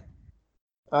dark.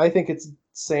 I think it's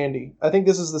sandy. I think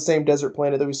this is the same desert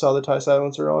planet that we saw the TIE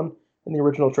silencer on in the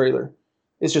original trailer.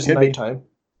 It's just nighttime.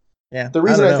 Yeah. The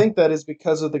reason I think that is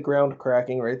because of the ground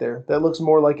cracking right there. That looks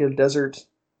more like a desert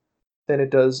than it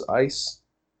does ice.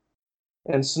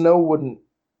 And snow wouldn't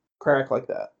crack like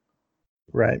that.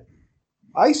 Right.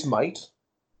 Ice might,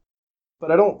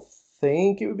 but I don't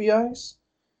think it would be ice.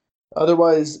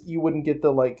 Otherwise, you wouldn't get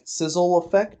the like sizzle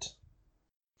effect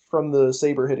from the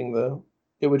saber hitting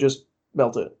it would just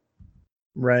melt it.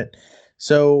 Right.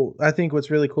 So I think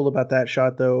what's really cool about that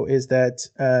shot though is that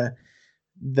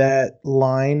that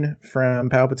line from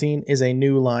Palpatine is a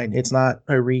new line. It's not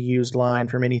a reused line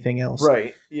from anything else.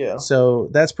 Right. Yeah. So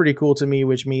that's pretty cool to me,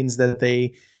 which means that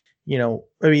they, I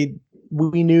mean,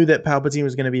 we knew that Palpatine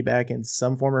was going to be back in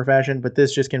some form or fashion, but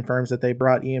this just confirms that they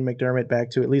brought Ian McDiarmid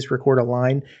back to at least record a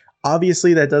line.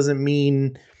 Obviously, that doesn't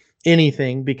mean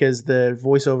anything because the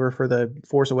voiceover for the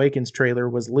Force Awakens trailer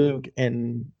was Luke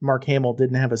and Mark Hamill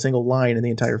didn't have a single line in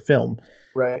the entire film.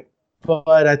 Right.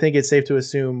 But I think it's safe to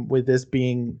assume with this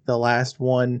being the last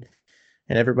one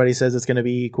and everybody says it's going to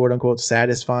be quote unquote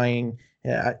satisfying.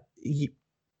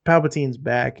 Palpatine's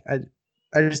back.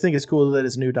 I just think it's cool that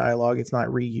it's new dialogue. It's not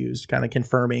reused, kind of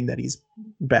confirming that he's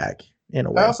back in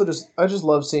a way. I just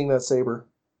love seeing that saber.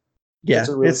 Yeah, it's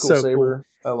a really cool saber.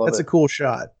 Cool. I love it. That's a cool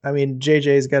shot. I mean,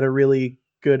 JJ's got a really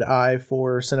good eye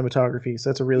for cinematography, so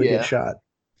that's a really good shot.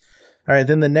 All right,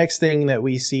 then the next thing that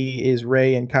we see is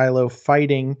Rey and Kylo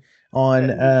fighting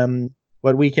on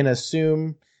what we can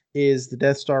assume is the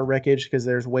Death Star wreckage because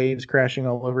there's waves crashing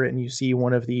all over it, and you see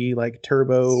one of the like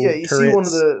turbo you turrets. See one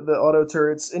of the auto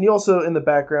turrets, and you also in the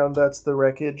background that's the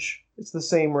wreckage. It's the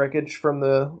same wreckage from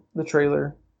the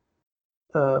trailer.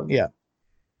 Yeah,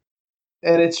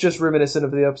 and it's just reminiscent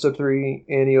of the Episode 3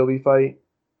 Annie-Obi fight.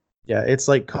 Yeah, it's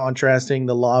like contrasting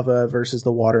the lava versus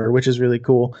the water, which is really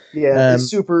cool. Yeah, it's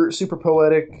super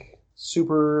poetic,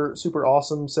 super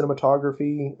awesome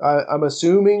cinematography. I'm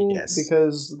assuming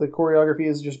because the choreography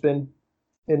has just been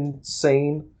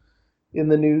insane in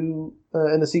the new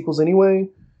in the sequels anyway.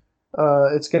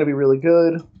 It's going to be really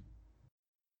good.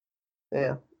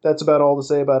 Yeah, that's about all to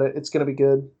say about it. It's going to be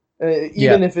good.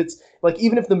 Even if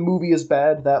the movie is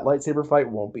bad, that lightsaber fight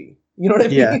won't be. You know what I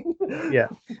mean? Yeah.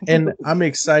 And I'm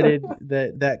excited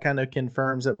that kind of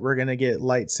confirms that we're gonna get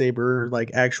lightsaber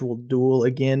like actual duel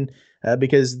again,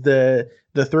 because the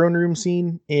throne room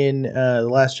scene in The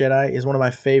Last Jedi is one of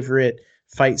my favorite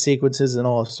fight sequences in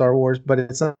all of Star Wars, but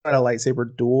it's not a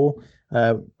lightsaber duel.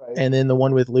 Right. And then the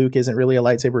one with Luke isn't really a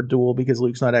lightsaber duel because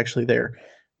Luke's not actually there.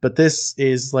 But this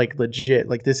is like legit.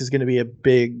 Like this is going to be a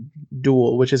big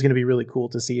duel, which is going to be really cool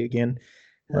to see again.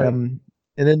 Right.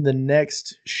 And then the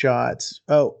next shot.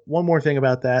 Oh, one more thing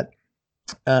about that.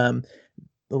 A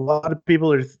lot of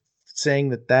people are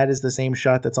saying that is the same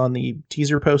shot that's on the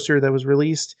teaser poster that was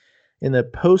released. In the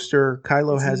poster,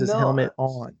 Kylo has his helmet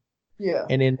on. Yeah.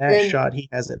 And in that shot, he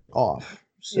has it off.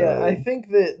 So, yeah, I think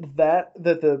that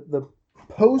the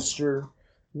poster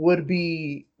would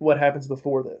be what happens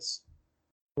before this.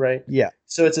 Right? Yeah.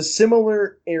 So it's a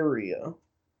similar area.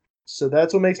 So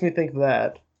that's what makes me think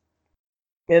that.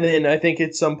 And then I think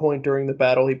at some point during the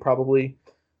battle,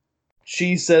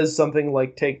 she says something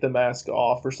like, take the mask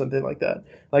off or something like that.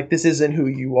 Like, this isn't who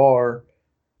you are.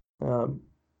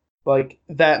 Like,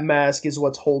 that mask is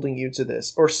what's holding you to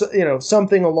this. Or,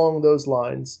 something along those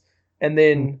lines. And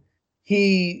then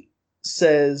he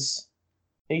says,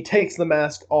 he takes the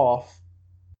mask off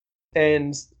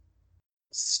and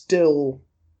still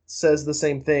says the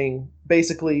same thing,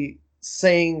 basically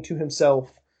saying to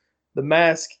himself, the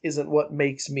mask isn't what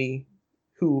makes me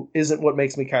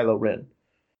Kylo Ren.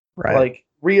 Right. Like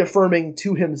reaffirming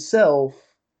to himself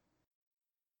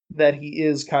that he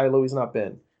is Kylo, he's not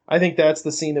Ben. I think that's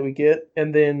the scene that we get.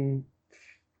 And then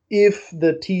if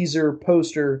the teaser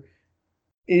poster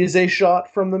is a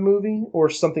shot from the movie or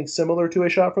something similar to a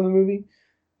shot from the movie,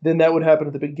 then that would happen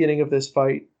at the beginning of this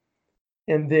fight.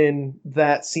 And then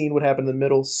that scene would happen in the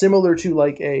middle, similar to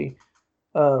like a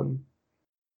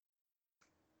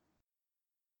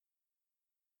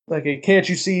Like, can't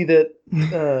you see that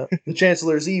the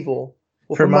Chancellor is evil?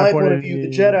 Well, From from my my point point of of view, the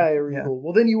view, Jedi are yeah, evil.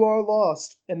 Well, then you are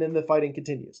lost, and then the fighting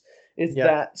continues. It's yeah,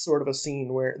 that sort of a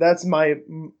scene where that's my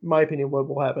opinion. What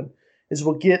will happen is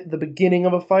we'll get the beginning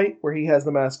of a fight where he has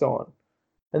the mask on,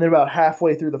 and then about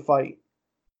halfway through the fight,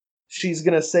 she's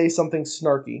gonna say something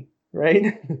snarky,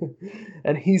 right?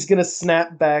 And he's gonna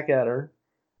snap back at her,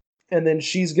 and then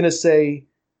she's gonna say,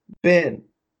 "Ben,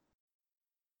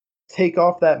 take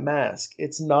off that mask.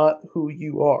 It's not who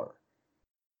you are.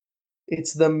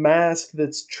 It's the mask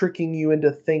that's tricking you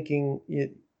into thinking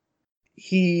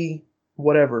he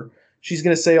whatever." She's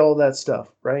going to say all that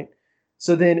stuff, right?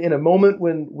 So then in a moment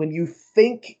when you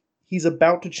think he's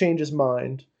about to change his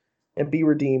mind and be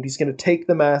redeemed, he's going to take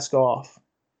the mask off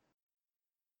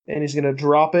and he's going to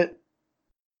drop it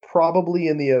probably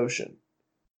in the ocean.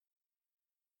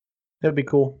 that'd be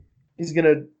cool. He's going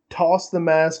to toss the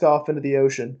mask off into the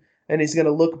ocean and he's going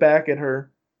to look back at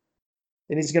her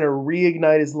and he's going to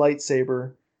reignite his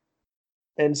lightsaber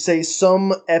and say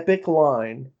some epic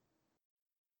line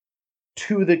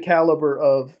to the caliber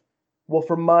of, well,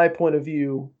 from my point of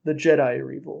view, the Jedi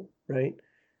are evil, right?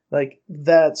 Like,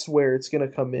 that's where it's going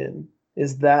to come in,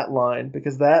 is that line,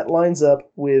 because that lines up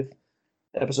with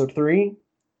episode 3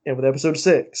 and with episode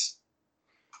 6.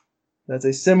 That's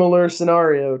a similar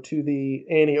scenario to the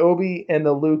Annie Obi and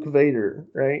the Luke Vader,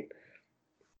 right?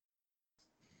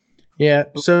 Yeah.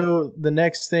 So the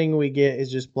next thing we get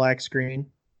is just black screen.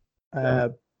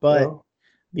 No, But no.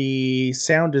 the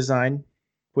sound design,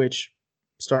 which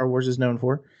Star Wars is known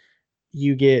for,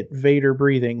 you get Vader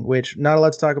breathing, which not a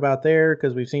lot to talk about there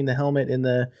because we've seen the helmet in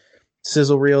the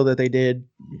sizzle reel that they did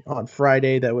on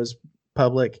Friday that was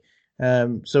public.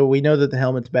 So we know that the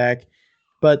helmet's back,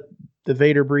 but the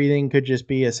Vader breathing could just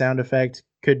be a sound effect,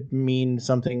 could mean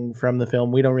something from the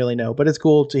film. We don't really know, but it's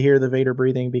cool to hear the Vader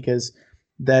breathing because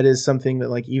that is something that,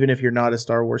 like, even if you're not a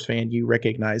Star Wars fan, you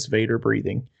recognize Vader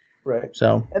breathing. Right.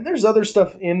 So And there's other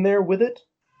stuff in there with it.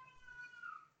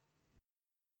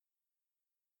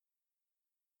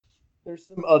 There's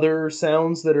some other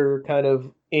sounds that are kind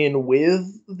of in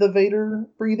with the Vader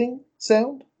breathing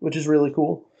sound, which is really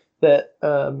cool. That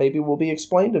maybe will be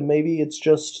explained, and maybe it's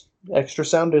just extra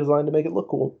sound design to make it look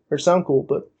cool or sound cool.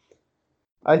 But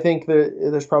I think that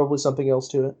there's probably something else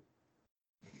to it.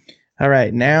 all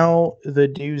right, now the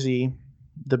doozy,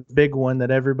 the big one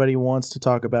that everybody wants to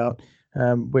talk about,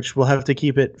 which we'll have to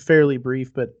keep it fairly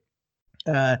brief, but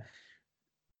uh,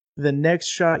 the next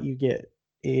shot you get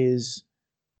is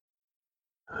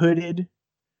hooded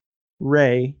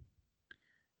Ray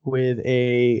with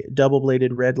a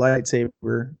double-bladed red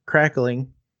lightsaber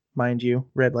crackling, mind you,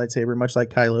 red lightsaber, much like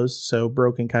Kylo's, so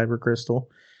broken kyber crystal.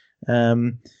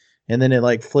 Um, and then it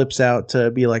like flips out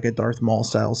to be like a Darth Maul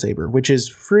style saber, which is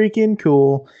freaking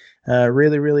cool.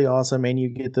 Really, really awesome. And you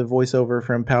get the voiceover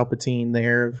from Palpatine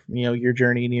there. You know, your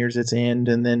journey nears its end,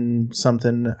 and then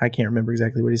something I can't remember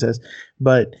exactly what he says,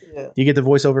 but Yeah. you get the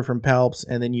voiceover from Palps,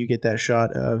 and then you get that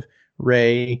shot of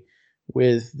Rey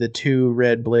with the two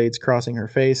red blades crossing her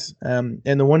face. And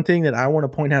the one thing that I want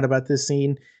to point out about this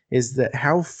scene is that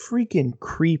how freaking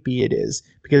creepy it is,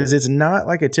 because it's not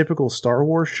like a typical Star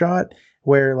Wars shot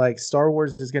where like Star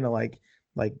Wars is gonna like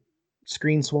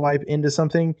screen swipe into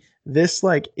something. This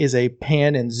like is a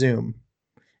pan and zoom.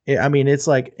 I mean, it's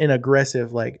like an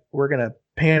aggressive like we're gonna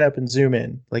pan up and zoom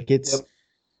in. Like Yep.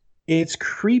 it's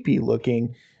creepy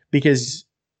looking because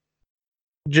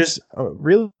just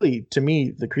really to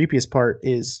me the creepiest part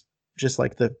is just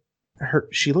like the her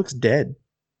she looks dead.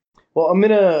 Well, I'm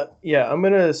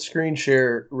gonna screen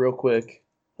share real quick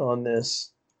on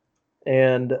this,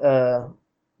 and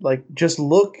like just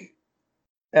look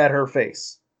at her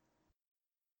face.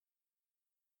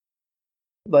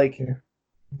 Like Yeah.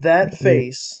 that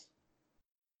face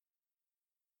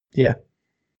Yeah.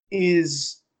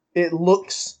 is, it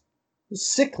looks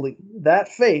sickly. That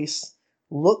face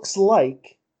looks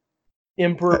like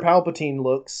Emperor Uh, Palpatine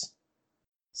looks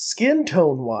skin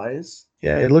tone wise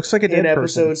yeah, it looks like a in dead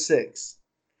person. episode 6.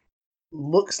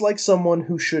 Looks like someone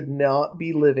who should not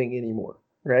be living anymore,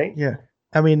 right? Yeah.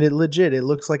 I mean, it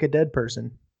looks like a dead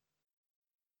person.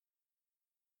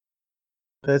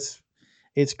 That's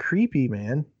it's creepy,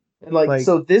 man. And like, Like,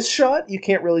 so this shot you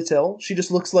can't really tell. She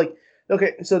just looks like,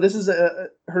 okay, so this is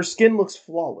her skin looks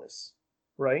flawless,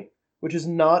 right? Which is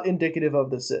not indicative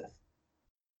of the Sith.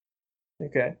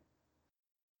 Okay.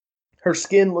 Her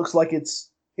skin looks like it's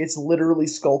literally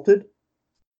sculpted,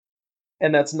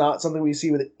 and that's not something we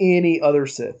see with any other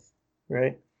Sith,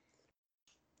 right?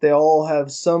 They all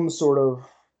have some sort of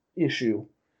issue.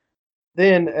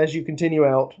 Then, as you continue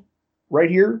out, right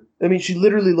here, I mean, she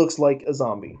literally looks like a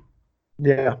zombie.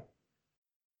 yeah.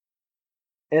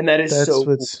 And that is That's so cool.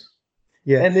 what's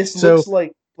yeah. And this So looks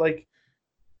like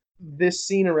this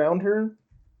scene around her.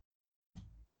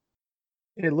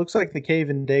 it looks like the cave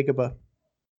in Dagobah.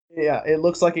 Yeah, it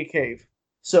looks like a cave.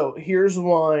 So here's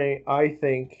why I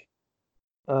think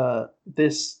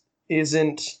this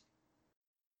isn't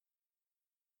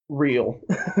real.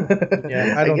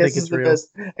 Yeah, I I don't think guess is it's the real. best.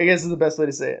 I guess is the best way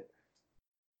to say it.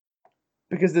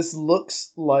 Because this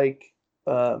looks like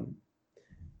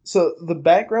so the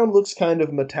background looks kind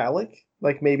of metallic,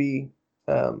 like maybe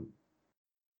um,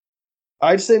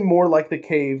 I'd say more like the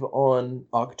cave on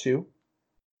Octu.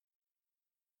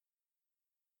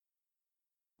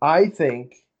 I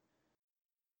think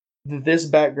that this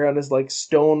background is like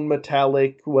stone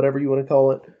metallic, whatever you want to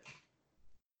call it.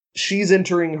 She's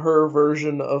entering her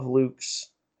version of Luke's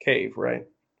cave, right?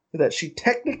 That she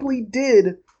technically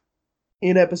did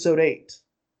in episode 8.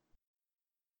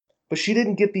 But she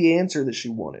didn't get the answer that she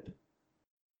wanted.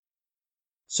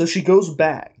 So she goes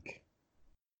back,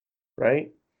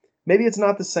 right? Maybe it's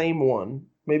not the same one.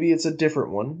 Maybe it's a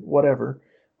different one, whatever.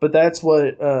 But that's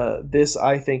what this,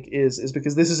 I think, is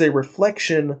because this is a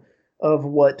reflection of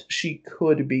what she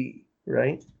could be,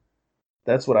 right?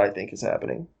 That's what I think is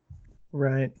happening.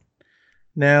 Right.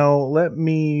 Now, let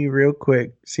me real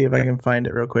quick see if I can find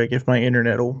it real quick, if my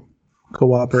internet will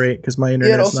cooperate, because my It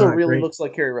internet's also not really great. looks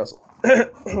like Carrie Russell.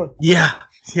 Yeah,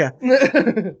 yeah,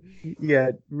 yeah,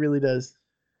 it really does.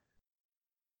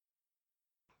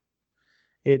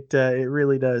 It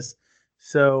really does.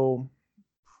 So,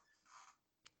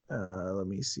 let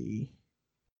me see.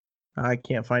 I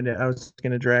can't find it. I was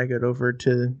gonna drag it over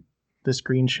to the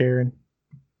screen share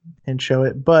and show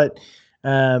it, but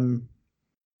um,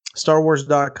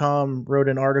 StarWars.com wrote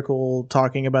an article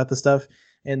talking about the stuff,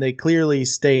 and they clearly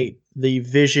state the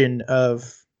vision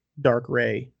of Dark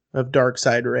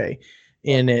Side Ray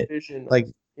in it. Vision Like,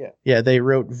 of, yeah. yeah, they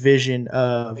wrote vision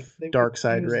of Like they would Dark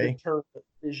Side use the Ray. term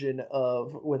vision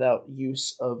of without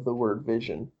use of the word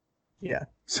vision. Yeah.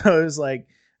 So it was like,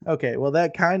 okay, well,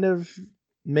 that kind of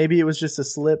maybe it was just a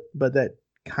slip, but that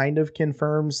kind of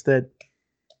confirms that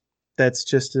that's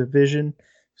just a vision.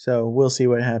 So we'll see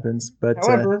what happens. But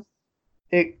However,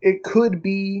 it could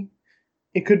be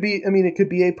I mean it could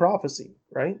be a prophecy,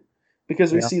 right?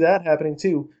 Because we yeah, see that happening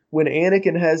too. When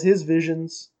Anakin has his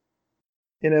visions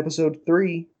in episode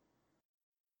 3,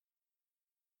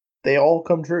 they all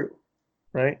come true,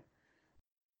 right?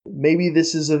 Maybe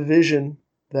this is a vision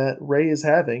that Rey is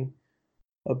having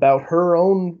about her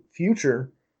own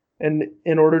future. And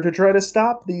in order to try to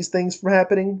stop these things from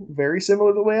happening, very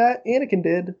similar to the way Anakin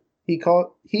did, he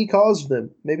caused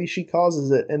them. Maybe she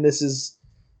causes it, and this is,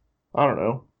 I don't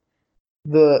know,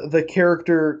 the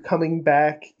character coming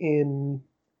back in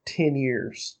 10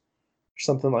 years, or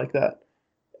something like that,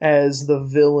 as the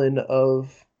villain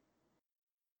of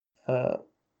uh,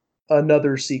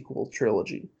 another sequel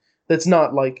trilogy. That's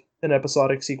not like an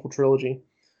episodic sequel trilogy,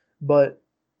 but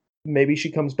maybe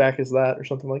she comes back as that or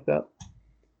something like that.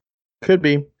 could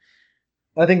be.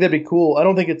 I think that'd be cool. I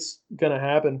don't think it's gonna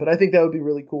happen, but I think that would be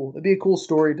really cool. It'd be a cool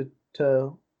story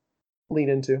to lean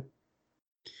into.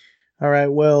 All right,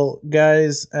 well,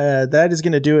 guys, that is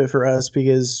going to do it for us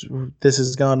because this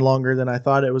has gone longer than I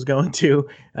thought it was going to.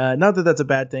 Not that that's a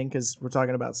bad thing because we're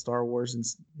talking about Star Wars,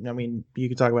 and I mean, I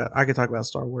could talk about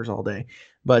Star Wars all day,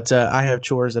 but I have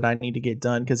chores that I need to get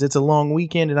done because it's a long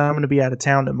weekend and I'm going to be out of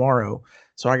town tomorrow,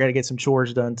 so I got to get some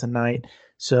chores done tonight.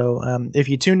 So if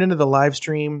you tuned into the live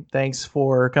stream, thanks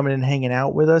for coming and hanging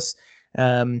out with us.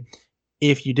 Um,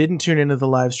 if you didn't tune into the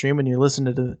live stream and you're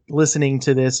listening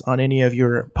to this on any of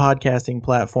your podcasting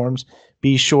platforms,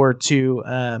 be sure to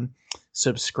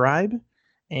subscribe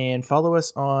and follow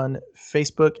us on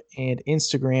Facebook and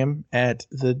Instagram at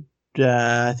the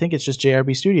I think it's just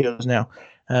JRB Studios now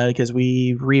because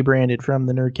we rebranded from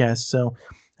the Nerdcast. So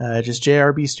just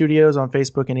JRB Studios on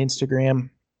Facebook and Instagram.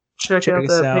 Check Check out us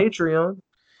that out. Patreon.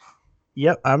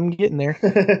 Yep, I'm getting there.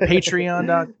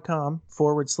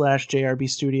 Patreon.com/JRB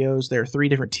Studios. There are 3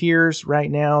 different tiers right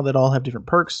now that all have different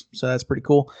perks, so that's pretty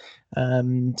cool.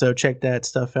 So check that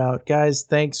stuff out. Guys,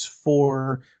 thanks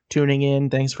for tuning in.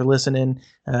 Thanks for listening.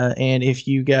 And if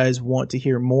you guys want to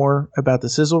hear more about the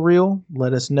Sizzle Reel,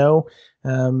 let us know.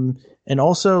 And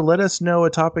also let us know a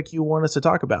topic you want us to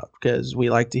talk about because we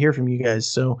like to hear from you guys.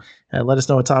 So let us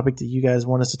know a topic that you guys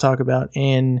want us to talk about.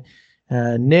 And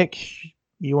Nick,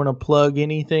 you want to plug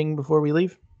anything before we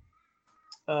leave?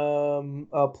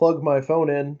 I'll plug my phone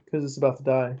in because it's about to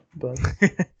die. But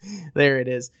there it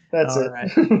is. that's All it.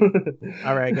 right.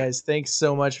 All right, guys. Thanks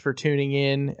so much for tuning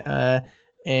in.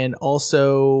 And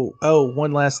also,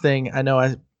 one last thing. I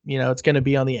know it's going to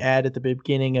be on the ad at the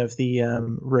beginning of the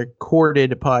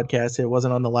recorded podcast. It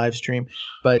wasn't on the live stream,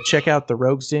 but check out the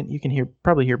Rogues Den. You can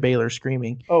probably hear Baylor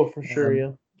screaming. Oh, for sure,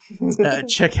 yeah.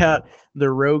 Check out the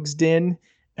Rogues Den.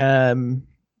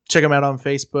 Check them out on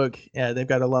Facebook. They've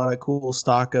got a lot of cool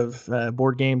stock of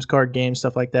board games, card games,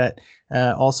 stuff like that.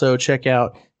 Also, check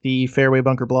out the Fairway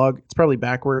Bunker blog. It's probably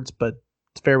backwards, but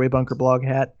it's Fairway Bunker blog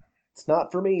hat. It's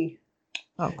not for me.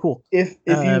 Oh, cool. If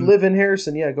you live in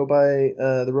Harrison, yeah, go by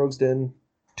the Rogues Den.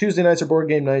 Tuesday nights are board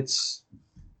game nights.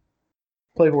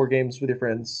 Play board games with your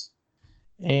friends.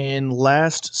 And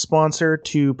last sponsor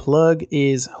to plug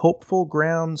is Hopeful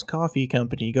Grounds Coffee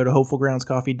Company. Go to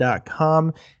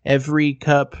hopefulgroundscoffee.com. Every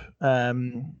cup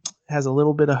has a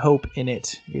little bit of hope in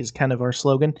it, is kind of our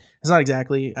slogan. It's not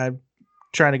exactly. I'm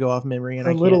trying to go off memory. And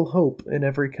a little hope in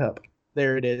every cup.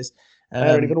 There it is. I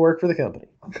don't even work for the company.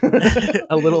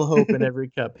 A little hope in every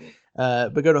cup.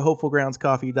 But go to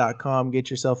hopefulgroundscoffee.com.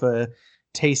 Get yourself a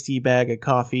tasty bag of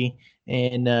coffee.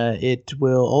 And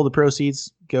all the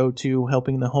proceeds go to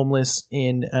helping the homeless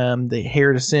in the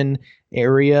Harrison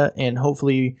area. And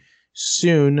hopefully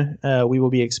soon we will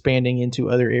be expanding into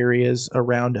other areas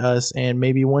around us. And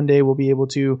maybe one day we'll be able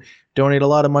to donate a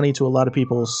lot of money to a lot of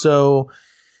people. So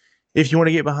if you want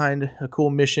to get behind a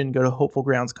cool mission, go to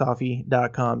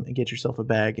hopefulgroundscoffee.com and get yourself a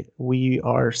bag. We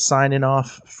are signing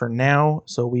off for now.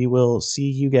 So we will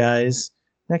see you guys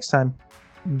next time.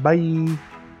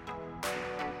 Bye.